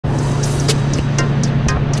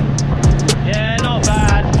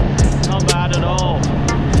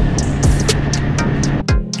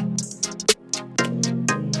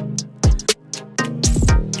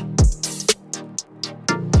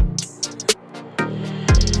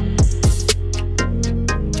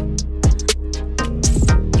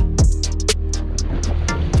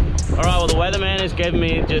given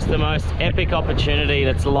me just the most epic opportunity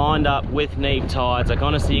that's lined up with neap tides. Like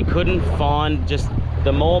honestly, you couldn't find just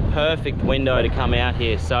the more perfect window to come out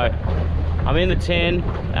here. So I'm in the 10,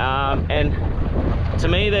 and to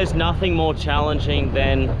me there's nothing more challenging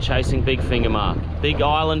than chasing big finger mark. Big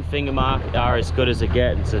island finger mark are as good as it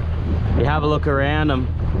gets. So you have a look around, I'm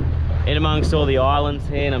in amongst all the islands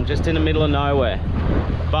here and I'm just in the middle of nowhere.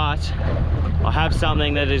 But I have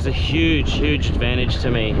something that is a huge advantage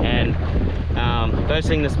to me, and first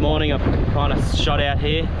thing this morning I've kind of shot out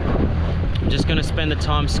here. I'm just going to spend the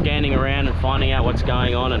time scanning around and finding out what's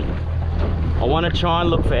going on, and I want to try and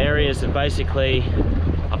look for areas that basically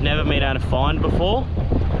I've never been able to find before,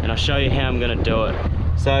 and I'll show you how I'm going to do it.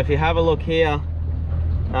 So if you have a look here,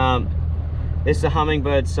 this is a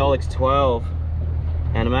Humminbird Solix 12,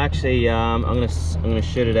 and I'm actually I'm going to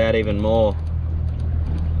shoot it out even more.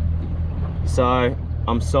 So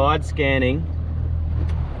I'm side scanning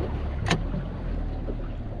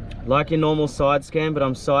like your normal side scan, but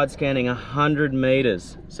I'm side scanning 100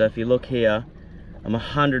 meters. So if you look here, I'm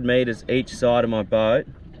 100 meters each side of my boat.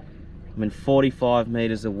 I'm in 45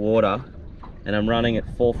 meters of water and I'm running at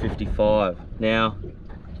 455. Now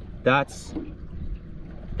that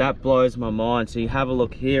blows my mind. So you have a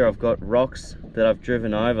look here, I've got rocks that I've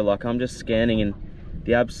driven over. Like I'm just scanning in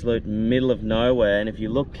the absolute middle of nowhere, and if you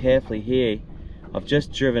look carefully here, I've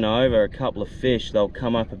just driven over a couple of fish. They'll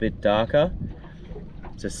come up a bit darker.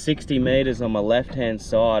 So 60 meters on my left hand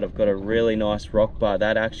side, I've got a really nice rock bar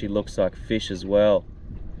that actually looks like fish as well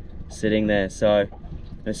sitting there. So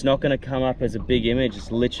it's not going to come up as a big image,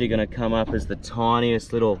 it's literally going to come up as the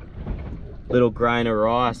tiniest little grain of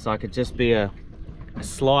rice. Like it just be a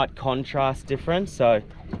slight contrast difference. So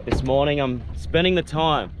this morning I'm spending the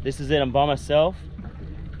time, this is it, I'm by myself.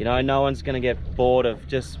 You know, no one's gonna get bored of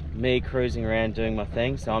just me cruising around doing my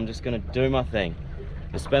thing, so I'm just gonna do my thing.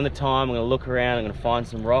 To spend the time, I'm gonna look around, I'm gonna find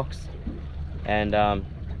some rocks and kind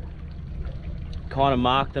of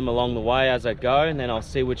mark them along the way as I go, and then I'll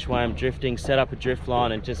see which way I'm drifting, set up a drift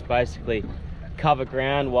line and just basically cover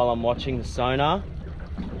ground while I'm watching the sonar.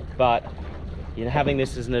 But you know, having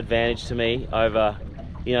this as an advantage to me over,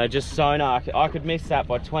 you know, just sonar, I could miss that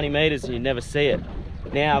by 20 meters and you'd never see it.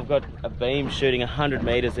 Now I've got a beam shooting 100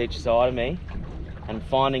 meters each side of me and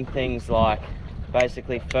finding things like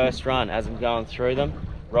basically first run as I'm going through them.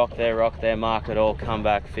 Rock there, mark it all, come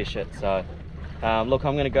back, fish it. So look,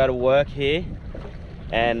 I'm going to go to work here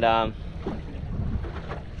and I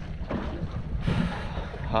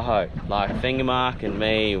hope, like finger mark and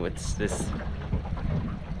me, it's this,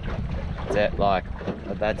 like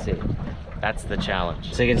that's it. That's the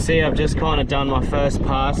challenge. So you can see I've just kind of done my first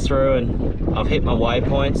pass through and I've hit my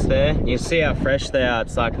waypoints there. You can see how fresh they are.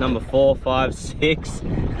 It's like number 4, 5, 6.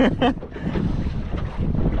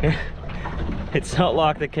 It's not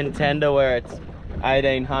like the Contender where it's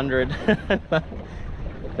 1800.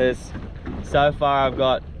 So far I've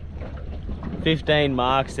got 15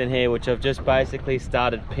 marks in here, which I've just basically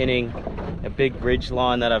started pinning a big ridge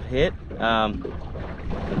line that I've hit. I'll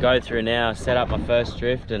go through now, set up my first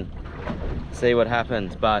drift and see what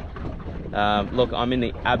happens. But look, I'm in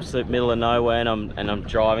the absolute middle of nowhere and I'm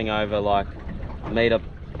driving over like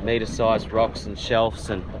meter sized rocks and shelves,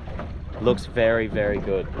 and it looks very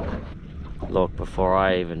good. Look, before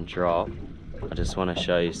I even drop, I just want to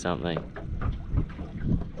show you something.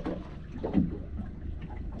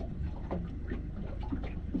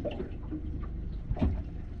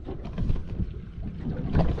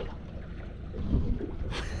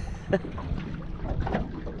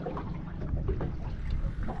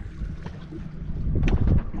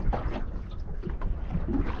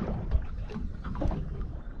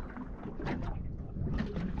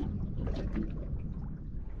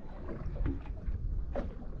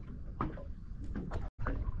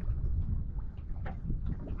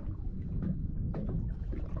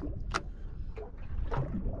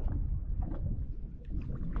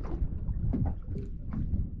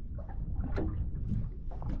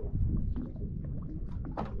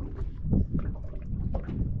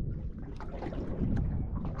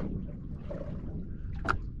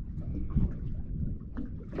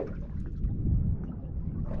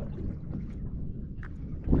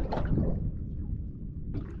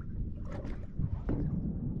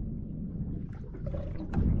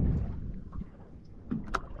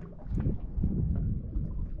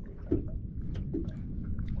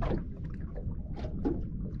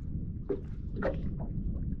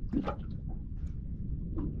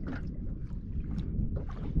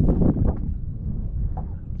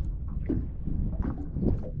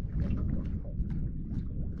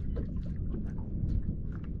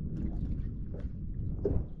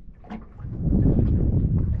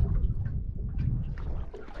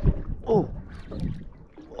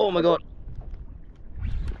 Oh my God.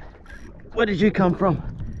 Where did you come from?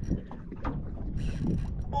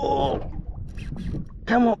 Oh,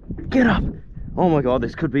 come on, get up. Oh my God,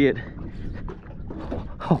 this could be it.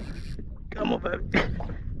 Oh, come on,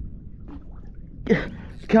 baby.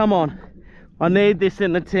 Come on. I need this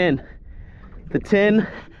in the 10. The 10.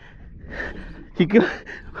 You go.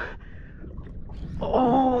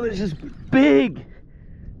 Oh, this is big.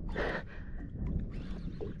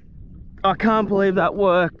 I can't believe that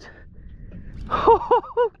worked.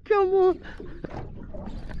 Oh, come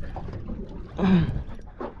on.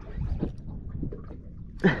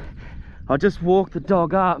 I just walked the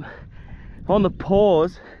dog up on the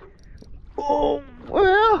paws. Oh,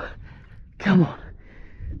 well, come on.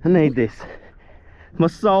 I need this. My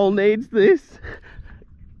soul needs this.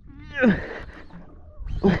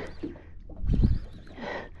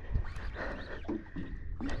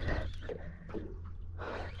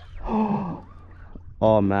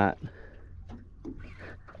 Oh, Matt.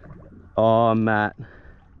 Oh, Matt.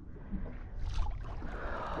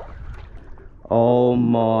 Oh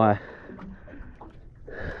my.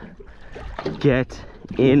 Get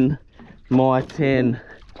in my 10.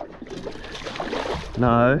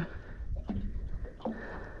 No.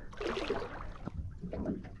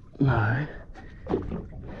 No.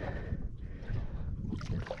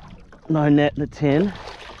 No net in the 10.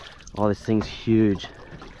 Oh, this thing's huge.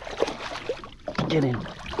 Get in.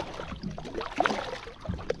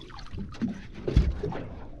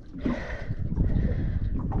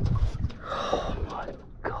 Oh my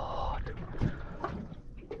God.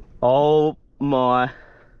 Oh my.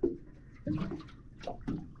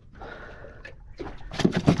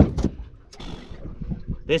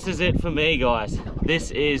 This is it for me, guys.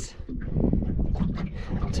 This is,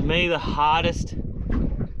 to me, the hardest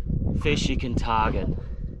fish you can target.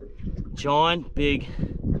 Giant, big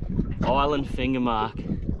island finger mark.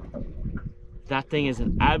 That thing is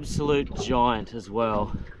an absolute giant as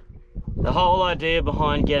well. The whole idea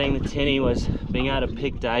behind getting the tinny was being able to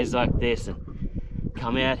pick days like this and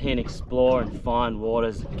come out here and explore and find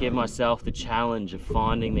waters, give myself the challenge of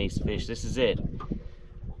finding these fish. This is it.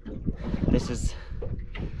 It's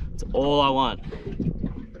all I want.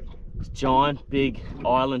 It's giant, big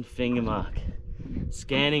island finger mark.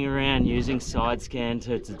 Scanning around using side scan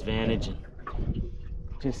to its advantage and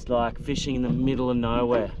just like fishing in the middle of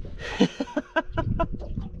nowhere.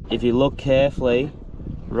 If you look carefully,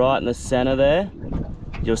 right in the center there,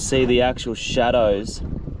 you'll see the actual shadows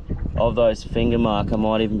of those finger mark. I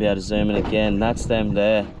might even be able to zoom in again. That's them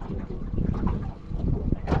there.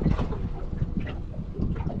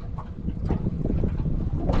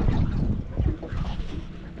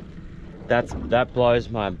 That blows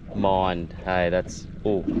my mind. Hey, that's,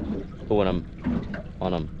 oh, pulling them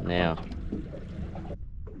on them now.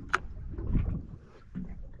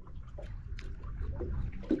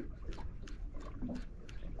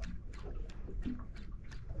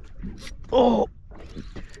 Oh,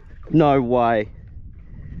 no way.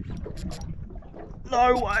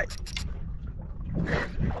 No way.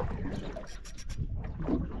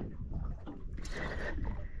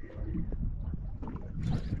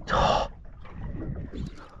 Oh.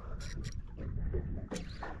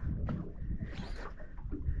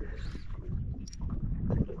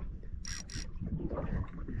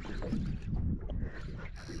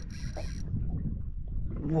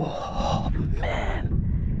 Whoa, man.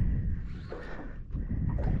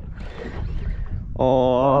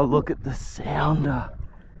 Oh, look at the sounder.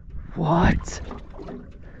 What?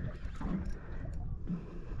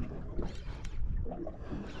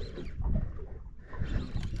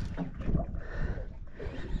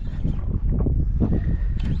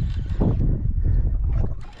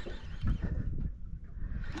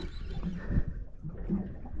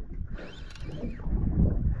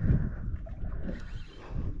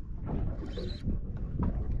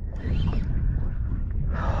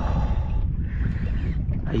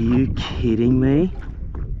 Are you kidding me?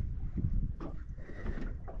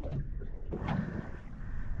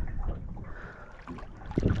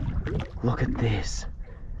 Look at this.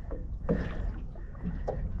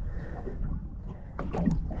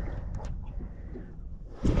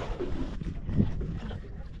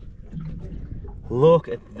 Look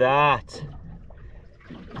at that.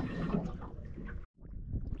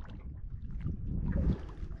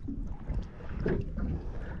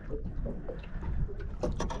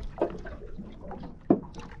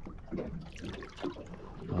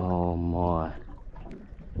 Oh my.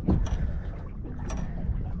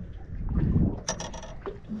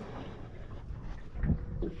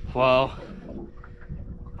 Well,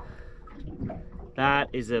 that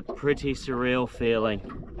is a pretty surreal feeling.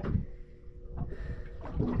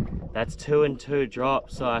 That's 2 and 2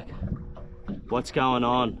 drops. Like, what's going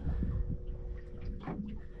on?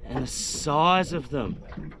 And the size of them.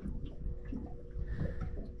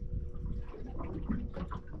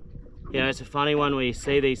 You know, it's a funny one where you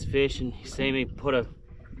see these fish and you see me put a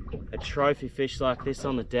trophy fish like this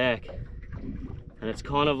on the deck, and it's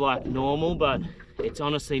kind of like normal, but it's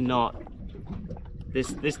honestly not.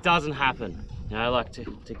 This doesn't happen. You know, like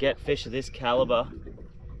to get fish of this caliber,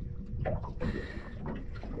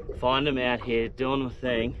 find them out here doing the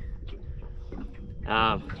thing. You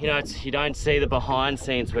know, you don't see the behind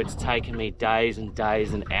scenes where it's taken me days and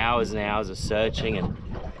days and hours of searching, and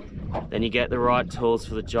then you get the right tools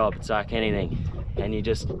for the job. It's like anything, and you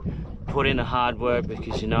just put in the hard work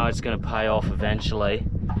because you know it's going to pay off eventually.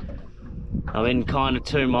 I'm in kind of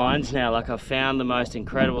two minds now. Like, I've found the most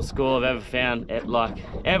incredible school I've ever found,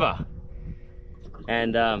 ever,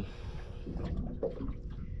 and I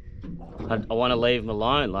want to leave them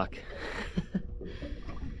alone. Like,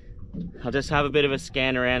 I'll just have a bit of a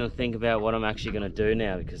scan around and think about what I'm actually going to do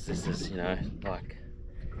now, because this is, you know, like,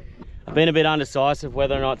 I've been a bit undecisive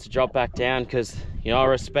whether or not to drop back down, because, you know, I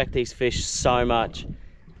respect these fish so much.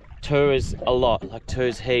 2 is a lot, like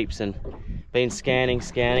 2's heaps, and been scanning,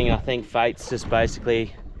 and I think fate's just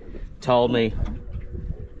basically told me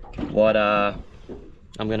what I'm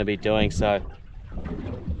going to be doing, so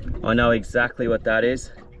I know exactly what that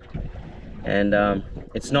is. And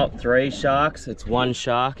it's not 3 sharks, it's 1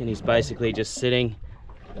 shark, and he's basically just sitting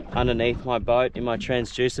underneath my boat in my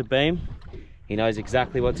transducer beam. He knows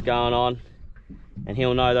exactly what's going on, and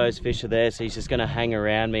he'll know those fish are there, so he's just gonna hang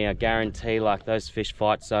around me. I guarantee, like, those fish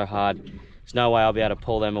fight so hard, there's no way I'll be able to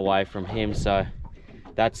pull them away from him. So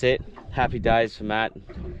that's it. Happy days for Matt.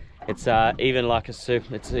 It's even like it's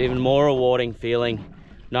even more rewarding feeling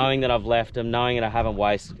knowing that I've left them, knowing that I haven't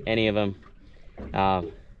wasted any of them.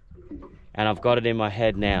 And I've got it in my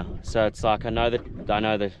head now. So it's like, I know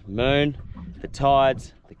the moon, the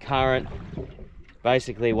tides, the current,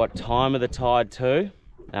 basically what time of the tide too.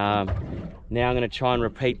 Now I'm gonna try and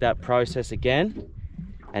repeat that process again.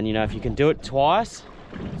 And you know, if you can do it twice,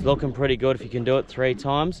 it's looking pretty good. If you can do it 3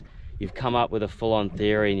 times, you've come up with a full-on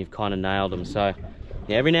theory and you've kind of nailed them. So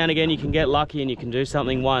yeah, every now and again you can get lucky and you can do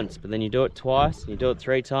something once, but then you do it twice, and you do it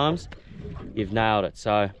 3 times, you've nailed it.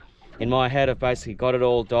 So in my head, I've basically got it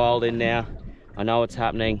all dialed in now. I know what's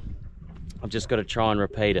happening. I've just got to try and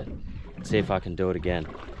repeat it and see if I can do it again.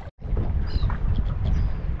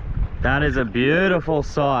 That is a beautiful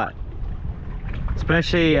sight.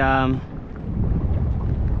 Especially,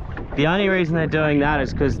 the only reason they're doing that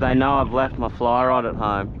is because they know I've left my fly rod at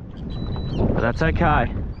home. But that's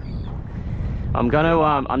okay. I'm gonna,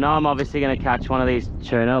 I know I'm obviously gonna catch one of these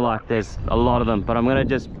tuna, like there's a lot of them, but I'm gonna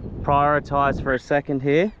just prioritize for a second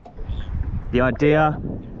here. The idea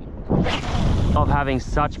of having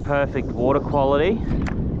such perfect water quality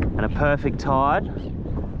and a perfect tide,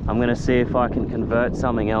 I'm going to see if I can convert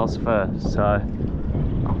something else first. So I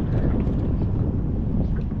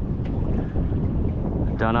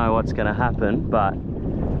don't know what's going to happen, but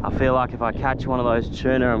I feel like if I catch one of those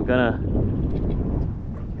tuna, I'm going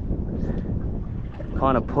to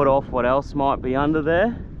kind of put off what else might be under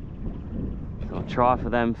there. I'll try for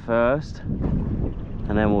them first,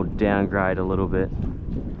 and then we'll downgrade a little bit.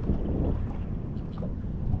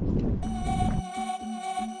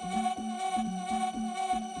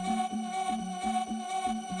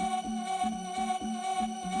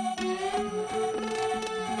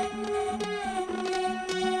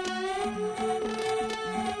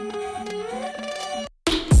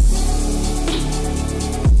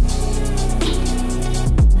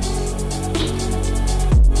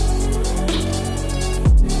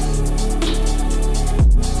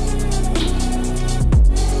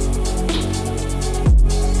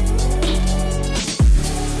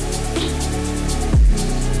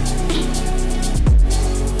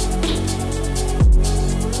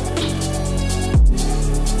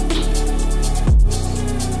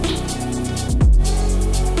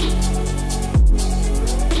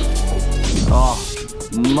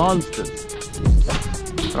 Monsters.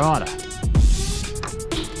 Righto.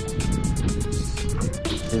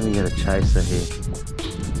 See if we can get a chaser here.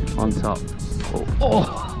 On top. Oh.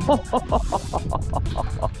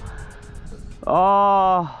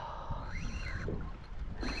 Oh.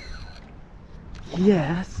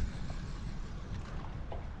 Yes.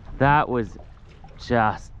 That was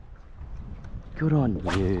just good on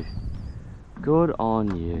you. Good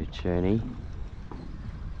on you, Cherny.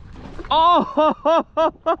 Oh!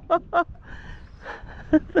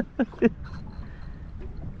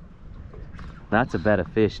 That's a better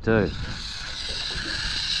fish too.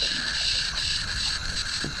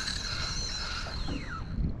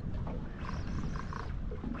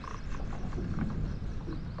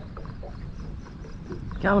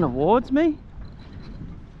 Coming towards me.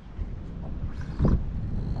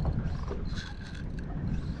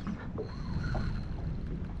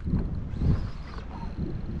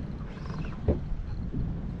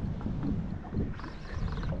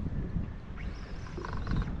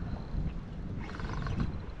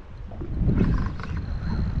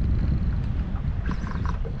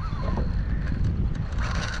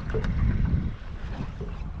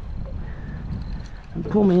 And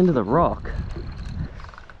pull me into the rock.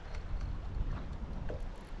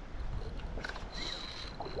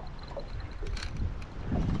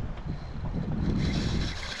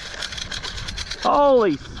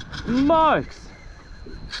 Holy smokes!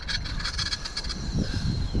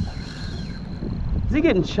 Is he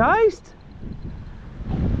getting chased?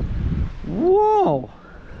 Whoa!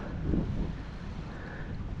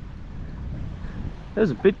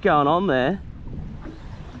 There's a bit going on there.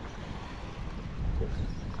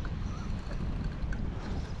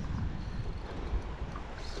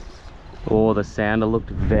 Oh, the sounder looked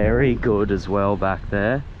very good as well back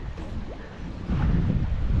there.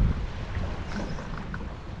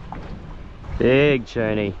 Big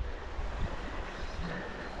toonie.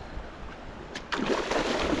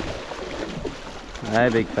 Hey,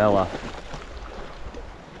 big fella.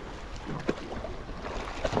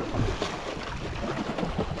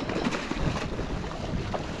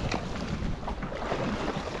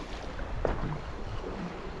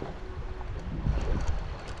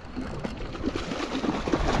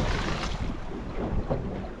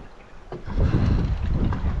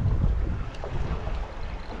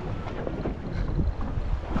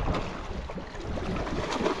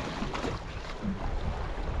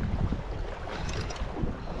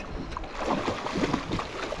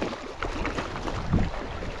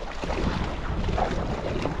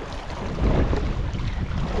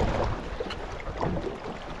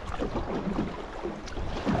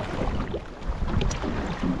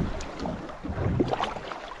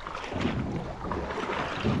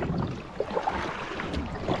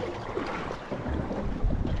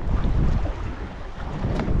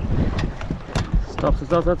 Stop.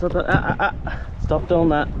 Stop doing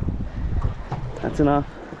that. That's enough.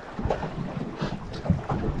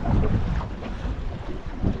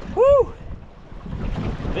 Woo!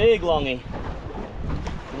 Big longie.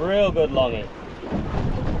 Real good longie.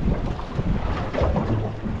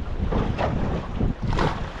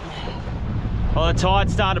 Well, the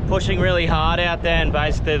tide started pushing really hard out there, and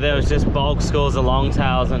basically there was just bulk schools of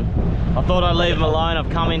longtails, and I thought I'd leave them alone.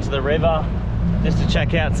 I've come into the river just to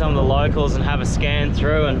check out some of the locals and have a scan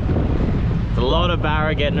through, and there's a lot of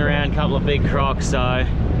barra getting around, a couple of big crocs, so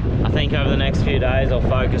I think over the next few days I'll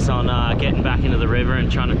focus on getting back into the river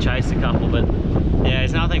and trying to chase a couple. But yeah,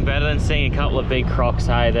 there's nothing better than seeing a couple of big crocs.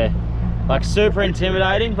 Hey, they're like super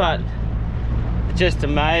intimidating, but just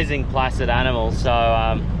amazing placid animals. So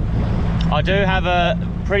I do have a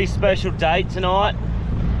pretty special date tonight,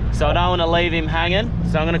 so I don't want to leave him hanging,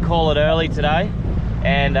 so I'm going to call it early today.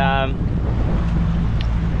 And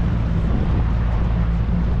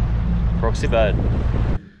Proxy bird.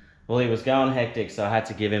 Well, he was going hectic, so I had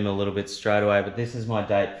to give him a little bit straight away, but this is my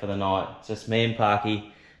date for the night. It's just me and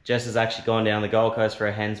Parky. Jess has actually gone down the Gold Coast for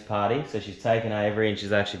a hens party, so she's taken Avery and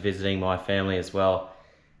she's actually visiting my family as well.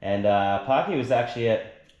 And Parky was actually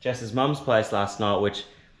at Jess's mum's place last night, which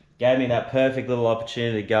gave me that perfect little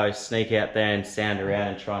opportunity to go sneak out there and sound around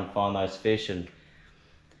and try and find those fish. And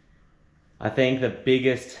I think the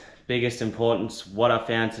biggest importance, what I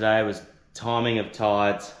found today, was timing of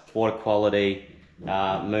tides, water quality,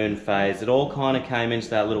 moon phase. It all kind of came into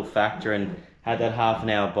that little factor, and had that half an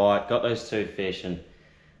hour bite, got those two fish, and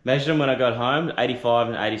measured them when I got home, 85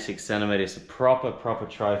 and 86 centimeters, so proper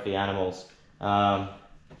trophy animals. John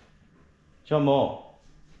Moore.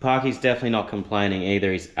 Parky's definitely not complaining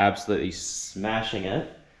either. He's absolutely smashing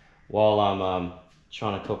it while I'm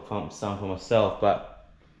trying to cook some for myself. But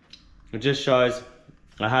it just shows,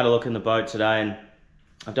 I had a look in the boat today, and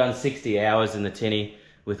I've done 60 hours in the tinny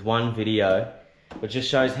with one video, which just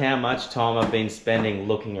shows how much time I've been spending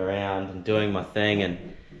looking around and doing my thing, and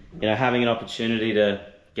you know, having an opportunity to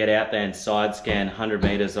get out there and side scan 100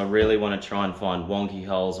 meters. I really want to try and find wonky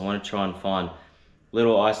holes. I want to try and find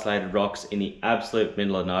little isolated rocks in the absolute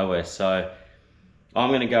middle of nowhere. So I'm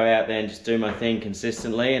going to go out there and just do my thing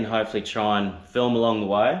consistently, and hopefully try and film along the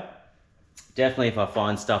way. Definitely if I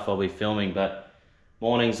find stuff I'll be filming, but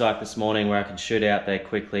mornings like this morning where I can shoot out there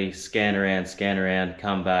quickly, scan around,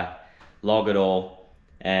 come back, log it all,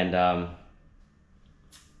 and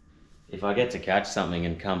if I get to catch something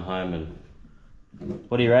and come home and...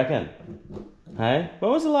 What do you reckon? Hey?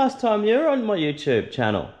 When was the last time you were on my YouTube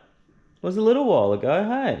channel? It was a little while ago,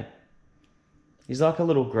 hey? He's like a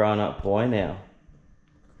little grown-up boy now.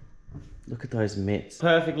 Look at those mitts.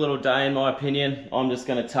 Perfect little day in my opinion. I'm just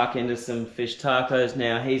gonna tuck into some fish tacos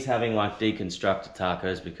now. He's having like deconstructed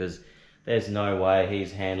tacos because there's no way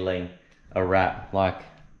he's handling a wrap like...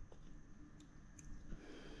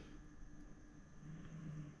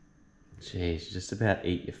 Jeez, just about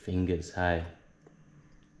eat your fingers, hey?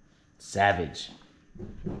 Savage.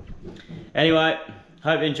 Anyway,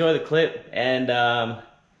 hope you enjoy the clip, and I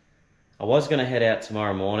was going to head out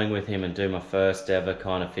tomorrow morning with him and do my first ever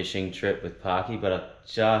kind of fishing trip with Parky, but I'm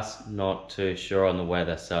just not too sure on the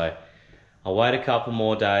weather, so I'll wait a couple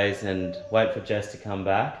more days and wait for Jess to come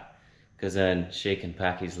back, because then she can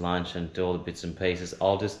pack his lunch and do all the bits and pieces.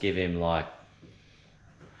 I'll just give him like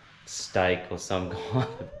steak or some kind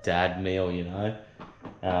of dad meal, you know.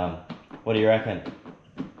 What do you reckon?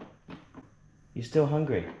 You still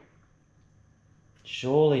hungry?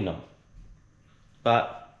 Surely not.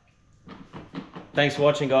 But thanks for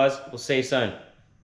watching, guys. We'll see you soon.